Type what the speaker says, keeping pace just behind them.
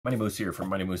Money Moose here from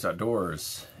Money Moose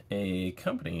Outdoors. A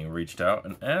company reached out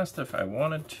and asked if I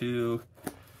wanted to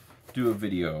do a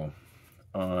video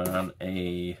on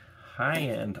a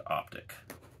high-end optic.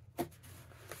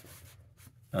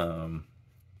 I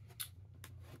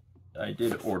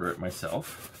did order it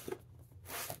myself,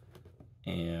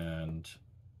 and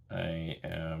I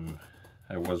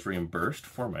was reimbursed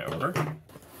for my order,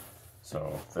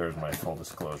 so there's my full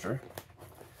disclosure.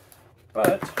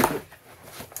 But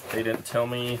they didn't tell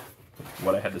me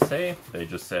what I had to say. They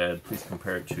just said, please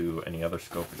compare it to any other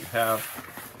scope that you have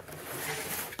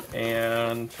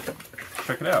and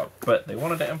check it out. But they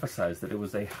wanted to emphasize that it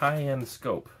was a high-end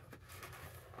scope.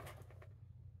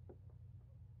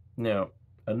 Now,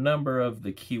 a number of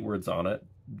the keywords on it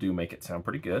do make it sound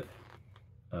pretty good.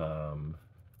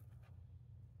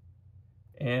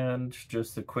 And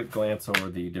just a quick glance over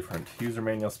the different user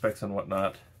manual specs and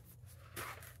whatnot.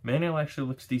 Manual actually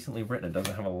looks decently written. It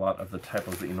doesn't have a lot of the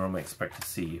typos that you normally expect to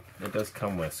see. It does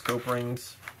come with scope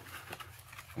rings.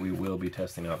 We will be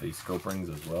testing out these scope rings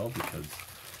as well, because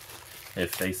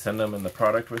if they send them in the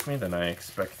product with me, then I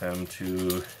expect them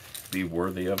to be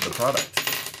worthy of the product.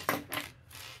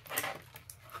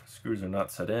 Screws are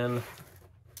not set in.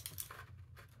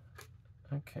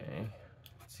 Okay,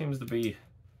 seems to be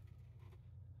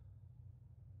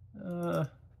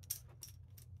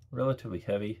relatively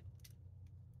heavy.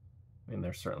 I mean,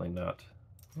 they're certainly not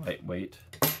lightweight,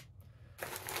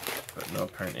 but no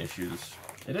apparent issues.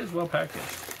 It is well packaged,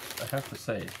 I have to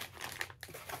say.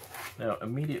 Now,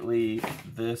 immediately,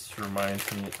 this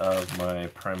reminds me of my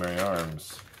Primary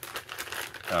Arms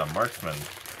Marksman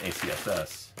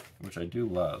ACSS, which I do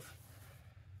love.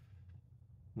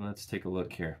 Let's take a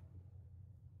look here.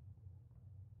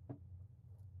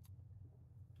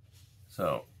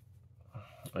 So,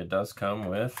 it does come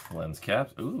with lens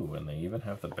caps. Ooh, and they even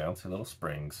have the bouncy little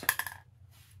springs.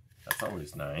 That's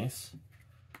always nice.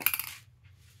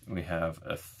 We have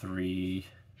a 3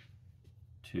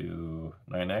 to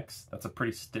 9x. That's a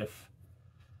pretty stiff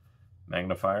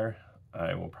magnifier.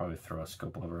 I will probably throw a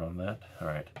scope lever on that. All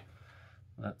right,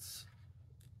 let's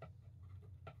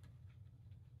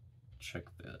check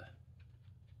the...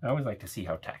 I always like to see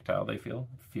how tactile they feel.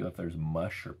 Feel if there's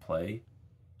mush or play.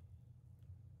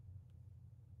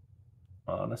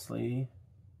 Honestly,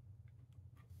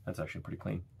 that's actually pretty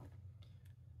clean.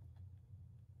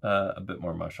 A bit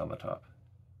more mush on the top.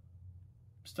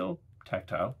 Still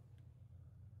tactile.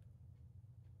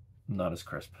 Not as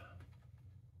crisp.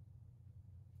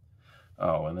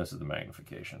 Oh, and this is the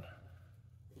magnification.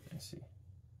 I see.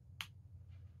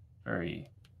 Very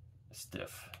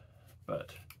stiff,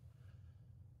 but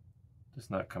does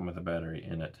not come with a battery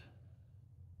in it.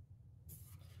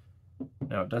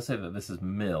 Now, it does say that this is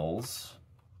mils.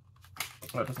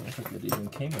 Oh, it doesn't look like it even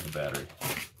came with a battery.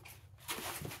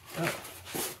 Oh,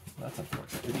 that's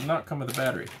unfortunate. It did not come with a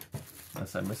battery,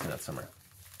 unless I'm missing that somewhere.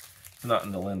 It's not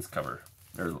in the lens cover,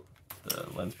 or the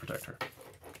lens protector.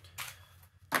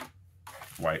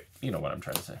 White, you know what I'm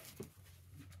trying to say.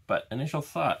 But initial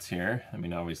thoughts here, I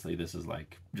mean, obviously this is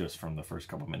like just from the first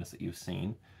couple minutes that you've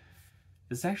seen.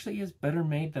 This actually is better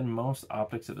made than most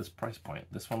optics at this price point.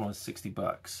 This one was 60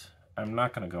 bucks. I'm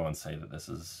not going to go and say that this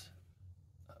is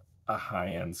a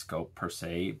high-end scope per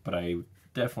se, but I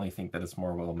definitely think that it's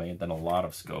more well-made than a lot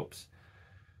of scopes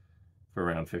for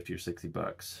around 50 or 60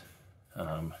 bucks.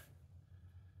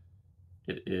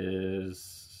 It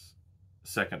is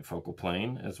second focal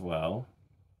plane as well,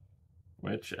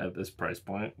 which at this price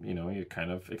point, you know, you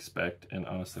kind of expect, and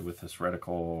honestly with this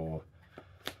reticle,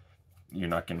 you're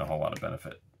not getting a whole lot of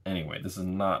benefit. Anyway, this is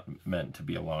not meant to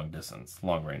be a long distance,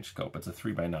 long range scope. It's a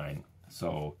 3x9.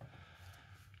 So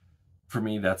for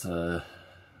me, that's a,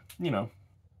 you know,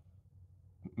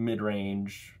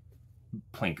 mid-range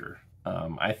plinker.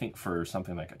 I think for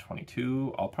something like a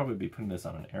 22, I'll probably be putting this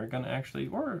on an air gun actually,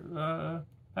 or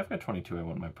I've got 22 I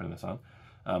wouldn't mind putting this on.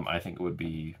 I think it would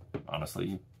be,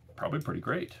 honestly, probably pretty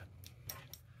great.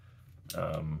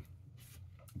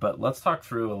 But let's talk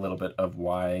through a little bit of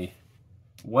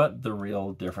what the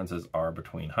real differences are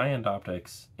between high-end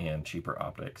optics and cheaper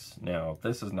optics. Now,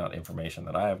 this is not information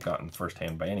that I have gotten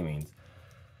firsthand by any means.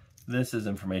 This is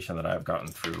information that I've gotten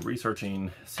through researching,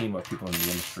 seeing what people in the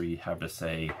industry have to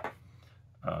say.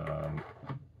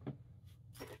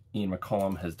 Ian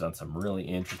McCollum has done some really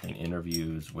interesting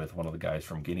interviews with one of the guys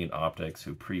from Gideon Optics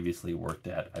who previously worked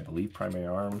at, I believe, Primary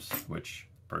Arms, which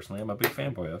personally I'm a big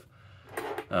fanboy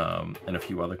of, and a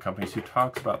few other companies, who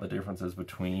talks about the differences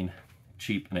between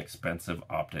cheap and expensive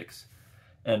optics.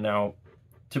 And now,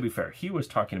 to be fair, he was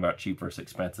talking about cheap versus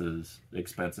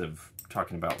expensive,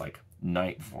 talking about like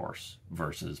Night Force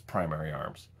versus Primary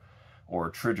Arms, or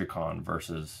Trijicon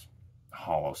versus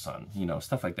Hollow Sun, you know,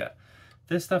 stuff like that.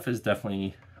 This stuff is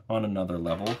definitely on another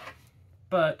level,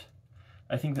 but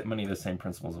I think that many of the same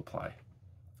principles apply.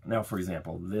 Now, for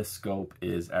example, this scope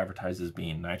is advertised as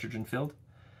being nitrogen filled,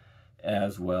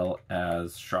 as well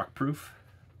as shockproof,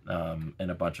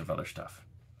 and a bunch of other stuff.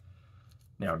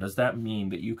 Now, does that mean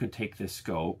that you could take this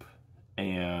scope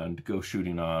and go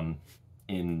shooting on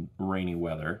in rainy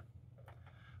weather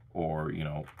or, you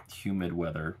know, humid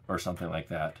weather or something like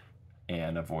that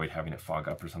and avoid having it fog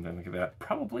up or something like that?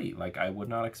 Probably. Like, I would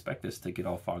not expect this to get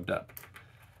all fogged up.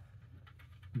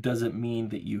 Does it mean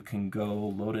that you can go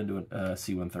load into a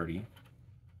C-130,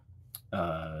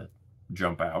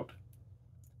 jump out,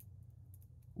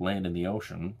 land in the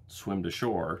ocean, swim to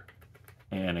shore,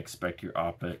 and expect your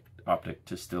optic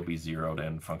to still be zeroed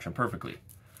and function perfectly?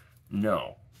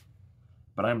 No,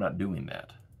 but I'm not doing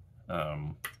that.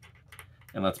 And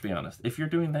let's be honest, if you're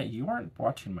doing that, you aren't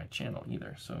watching my channel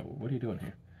either, so what are you doing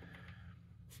here?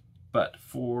 But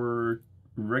for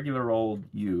regular old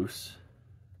use,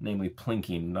 namely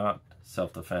plinking, not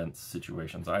self-defense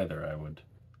situations either, I would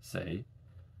say,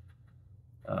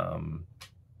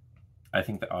 I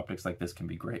think that optics like this can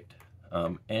be great.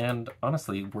 And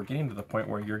honestly, we're getting to the point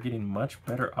where you're getting much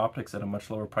better optics at a much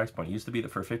lower price point. It used to be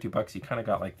that for 50 bucks, you kind of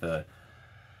got like the,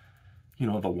 you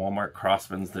know, the Walmart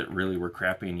crossbinds that really were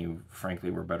crappy and you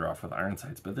frankly were better off with iron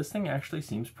sights. But this thing actually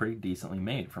seems pretty decently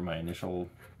made from my initial,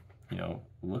 you know,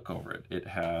 look over it. It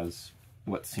has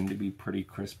what seem to be pretty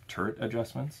crisp turret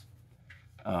adjustments.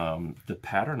 The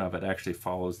pattern of it actually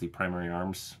follows the primary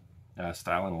arms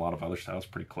style and a lot of other styles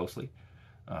pretty closely.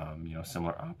 You know,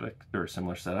 similar optic or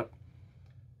similar setup.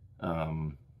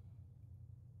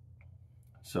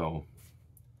 So,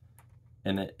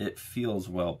 and it feels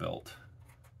well built,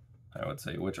 I would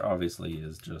say, which obviously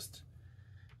is just,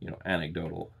 you know,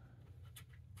 anecdotal.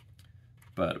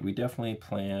 But we definitely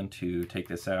plan to take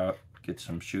this out, get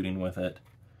some shooting with it,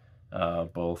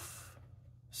 both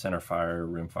center fire,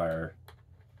 rim fire,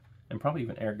 and probably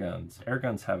even air guns. Air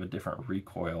guns have a different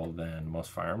recoil than most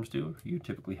firearms do. You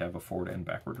typically have a forward and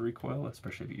backward recoil,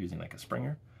 especially if you're using like a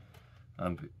Springer.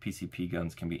 PCP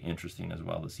guns can be interesting as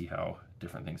well to see how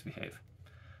different things behave.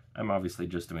 I'm obviously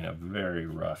just doing a very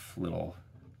rough little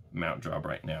mount job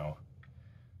right now.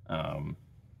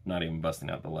 Not even busting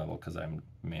out the level because I'm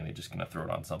mainly just going to throw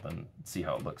it on something, see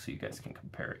how it looks so you guys can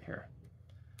compare it here.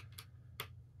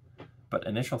 But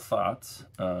initial thoughts,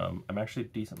 I'm actually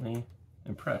decently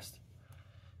impressed.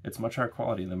 It's much higher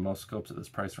quality than most scopes at this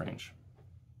price range.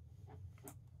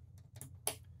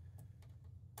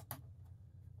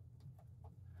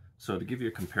 So to give you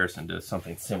a comparison to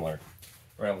something similar,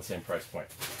 around the same price point.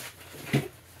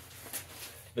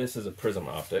 This is a Prism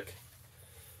optic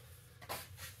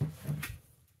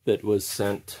that was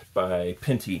sent by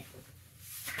Pinty.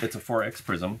 It's a 4X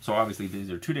Prism, so obviously these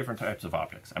are two different types of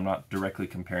optics. I'm not directly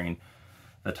comparing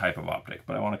the type of optic,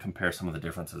 but I want to compare some of the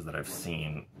differences that I've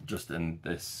seen just in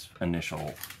this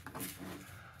initial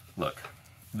look.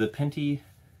 The Pinty,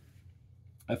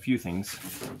 a few things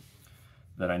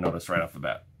that I noticed right off the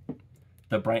bat.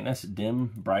 The brightness,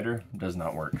 dim, brighter, does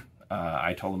not work.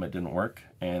 I told them it didn't work,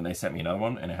 and they sent me another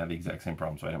one, and it had the exact same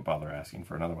problem, so I didn't bother asking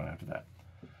for another one after that.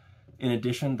 In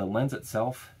addition, the lens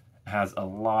itself has a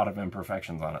lot of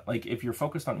imperfections on it. Like, if you're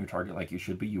focused on your target like you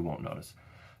should be, you won't notice.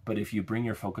 But if you bring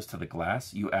your focus to the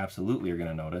glass, you absolutely are going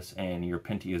to notice, and your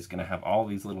Pinty is going to have all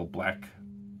these little black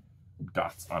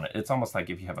dots on it. It's almost like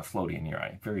if you have a floaty in your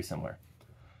eye. Very similar.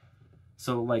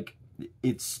 So, like,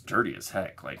 it's sturdy as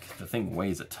heck. Like, the thing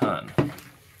weighs a ton,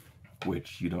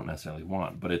 which you don't necessarily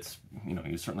want, but it's, you know,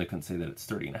 you certainly couldn't say that it's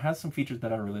sturdy. And it has some features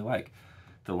that I really like.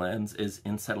 The lens is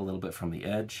inset a little bit from the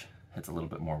edge. It's a little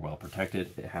bit more well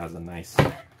protected. It has a nice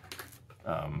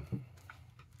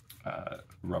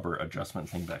rubber adjustment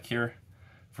thing back here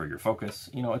for your focus.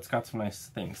 You know, it's got some nice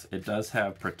things. It does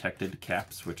have protected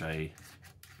caps, which I,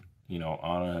 you know,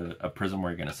 on a Prism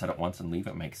where you're going to set it once and leave,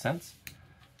 it makes sense.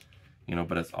 You know,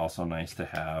 but it's also nice to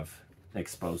have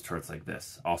exposed turrets like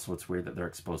this. Also, it's weird that they're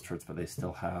exposed turrets, but they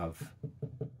still have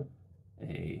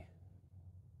a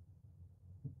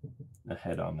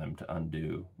head on them to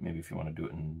undo. Maybe if you want to do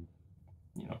it in,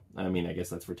 you know, I mean, I guess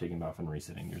that's for taking it off and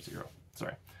resetting your zero.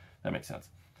 Sorry, that makes sense.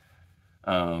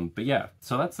 But yeah,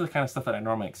 so that's the kind of stuff that I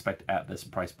normally expect at this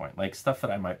price point. Like stuff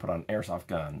that I might put on an airsoft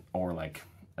gun or like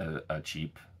a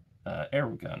cheap air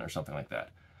gun or something like that.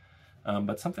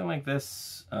 But something like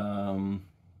this,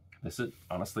 this is,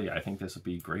 honestly, I think this would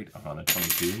be great on a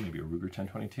 22, maybe a Ruger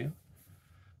 1022,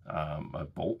 a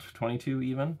Bolt 22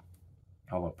 even.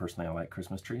 Although personally I like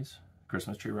Christmas tree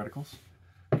reticles.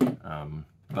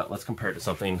 But let's compare it to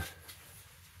something,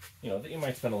 you know, that you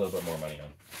might spend a little bit more money on.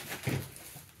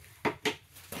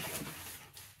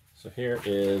 So here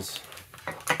is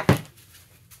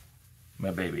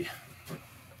my baby.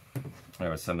 I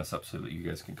would send this up so that you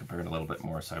guys can compare it a little bit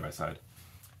more side by side.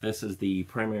 This is the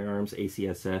Primary Arms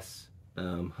ACSS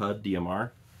HUD DMR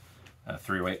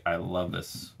 308. I love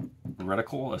this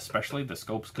reticle, especially. The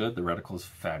scope's good, the reticle is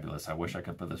fabulous. I wish I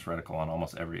could put this reticle on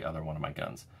almost every other one of my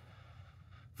guns.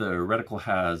 The reticle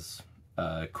has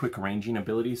quick ranging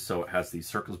abilities, so it has these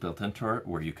circles built into it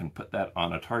where you can put that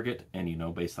on a target and you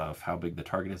know based off how big the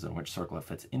target is and which circle it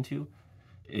fits into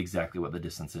exactly what the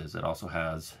distance is. It also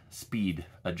has speed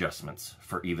adjustments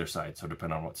for either side, so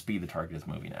depending on what speed the target is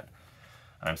moving at.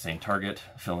 I'm saying target,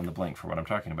 fill in the blank for what I'm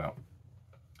talking about.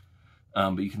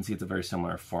 But you can see it's a very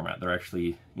similar format. They're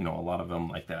actually, you know, a lot of them,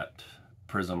 like that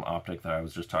Prism optic that I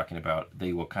was just talking about,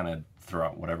 they will kind of throw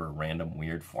out whatever random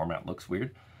weird format looks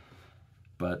weird.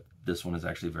 But this one is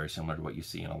actually very similar to what you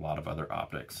see in a lot of other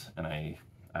optics, and I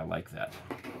like that.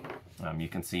 You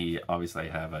can see, obviously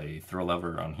I have a throw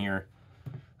lever on here,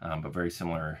 but very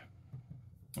similar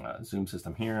zoom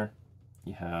system here.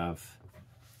 You have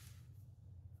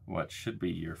what should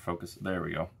be your focus. There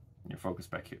we go. Your focus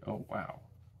back here. Oh, wow.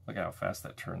 Look how fast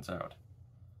that turns out.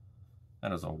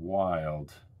 That is a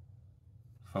wild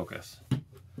focus.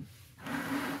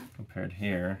 Compared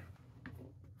here,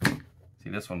 see,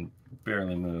 this one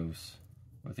barely moves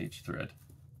with each thread.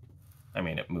 I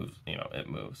mean, it moves, you know, it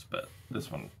moves, but this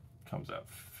one comes out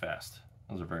fast.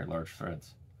 Those are very large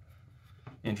threads.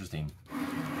 Interesting.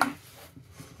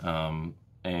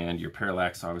 And your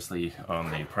parallax, obviously,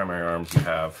 on the Primary Arms, you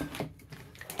have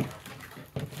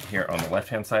here on the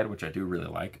left-hand side, which I do really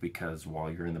like because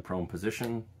while you're in the prone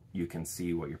position, you can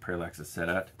see what your parallax is set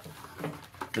at.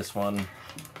 This one,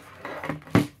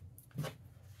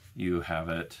 you have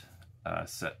it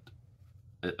set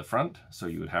at the front, so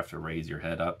you would have to raise your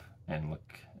head up and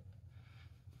look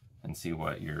and see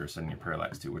what you're setting your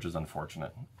parallax to, which is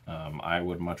unfortunate. I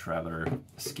would much rather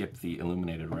skip the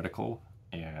illuminated reticle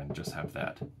and just have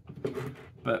that.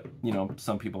 But, you know,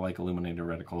 some people like illuminated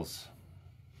reticles.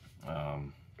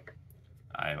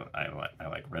 I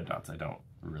like red dots. I don't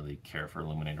really care for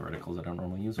illuminated reticles. I don't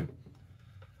normally use them.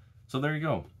 So there you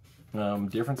go.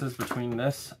 Differences between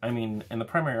this, I mean, in the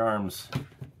Primary Arms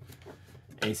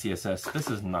ACSS, this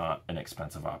is not an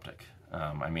expensive optic.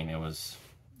 I mean, it was,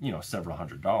 you know, several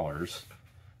 $100s,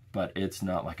 but it's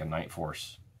not like a Night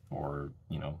Force or,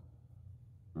 you know,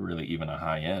 really even a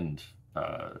high-end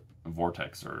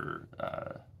Vortex or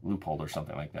Loophole or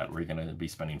something like that, where you're going to be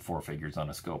spending 4 figures on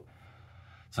a scope,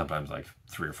 sometimes like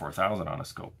 3,000 or 4,000 on a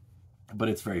scope. But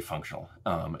it's very functional.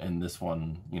 And this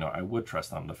one, you know, I would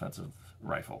trust on a defensive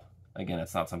rifle. Again,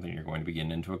 it's not something you're going to be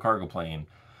getting into a cargo plane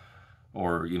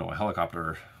or, you know, a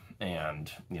helicopter and,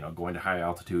 you know, going to high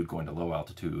altitude, going to low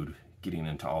altitude, getting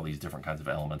into all these different kinds of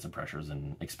elements and pressures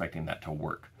and expecting that to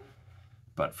work.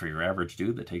 But for your average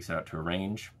dude that takes it out to a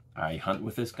range, I hunt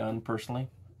with this gun personally,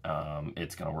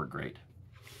 it's going to work great.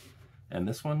 And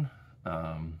this one,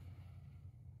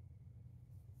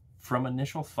 from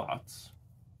initial thoughts,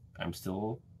 I'm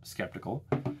still skeptical.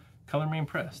 Color me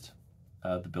impressed.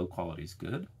 The build quality is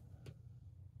good.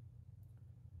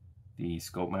 The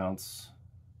scope mounts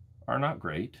are not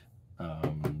great.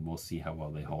 We'll see how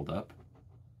well they hold up.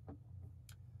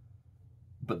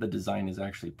 But the design is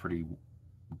actually pretty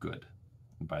good.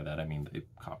 And by that I mean they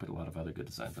copied a lot of other good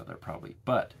designs out there probably.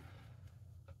 But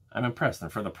I'm impressed,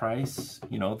 and for the price,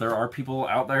 you know, there are people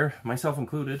out there, myself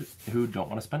included, who don't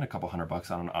want to spend a couple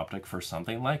 $100 on an optic for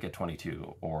something like a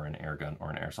 22 or an air gun or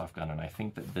an airsoft gun, and I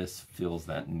think that this fills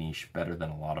that niche better than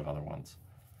a lot of other ones.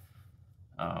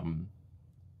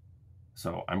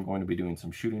 So I'm going to be doing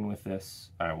some shooting with this.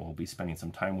 I will be spending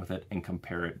some time with it and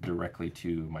compare it directly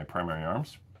to my Primary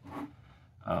Arms,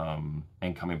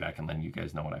 and coming back and letting you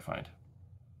guys know what I find.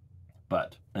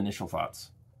 But initial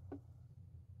thoughts.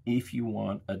 If you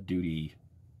want a duty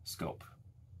scope,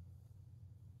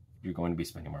 you're going to be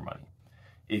spending more money.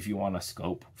 If you want a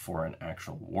scope for an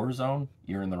actual war zone,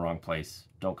 you're in the wrong place.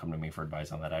 Don't come to me for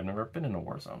advice on that. I've never been in a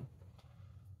war zone.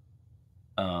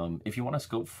 If you want a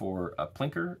scope for a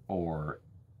plinker or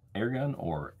airgun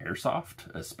or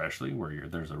airsoft, especially where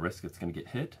there's a risk it's going to get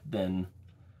hit, then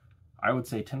I would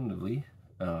say tentatively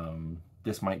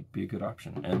this might be a good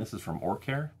option. And this is from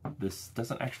Orcare. This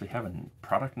doesn't actually have a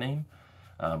product name.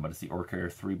 But it's the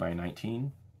Orcare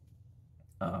 3x19.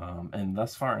 And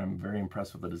thus far, I'm very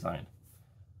impressed with the design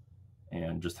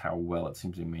and just how well it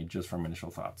seems to be made just from initial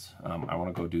thoughts. I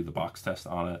want to go do the box test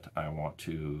on it. I want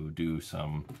to do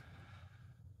some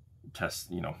tests,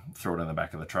 you know, throw it in the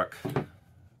back of the truck,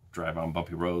 drive on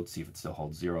bumpy roads, see if it still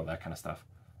holds zero, that kind of stuff,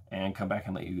 and come back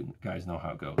and let you guys know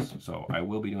how it goes. So I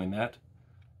will be doing that.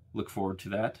 Look forward to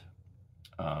that.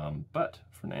 But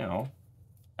for now,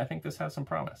 I think this has some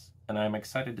promise. And I'm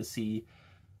excited to see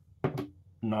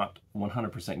not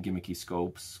 100% gimmicky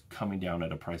scopes coming down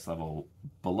at a price level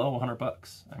below 100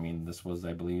 bucks. I mean, this was,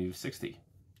 I believe, 60.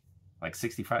 Like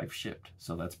 65 shipped,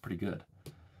 so that's pretty good.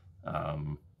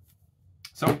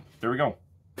 So, there we go.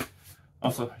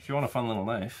 Also, if you want a fun little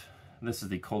knife, this is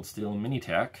the Cold Steel Mini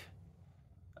Tack.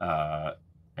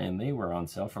 And they were on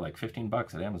sale for like 15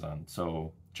 bucks at Amazon.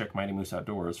 So check Mighty Moose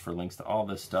Outdoors for links to all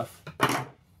this stuff.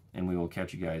 And we will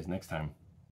catch you guys next time.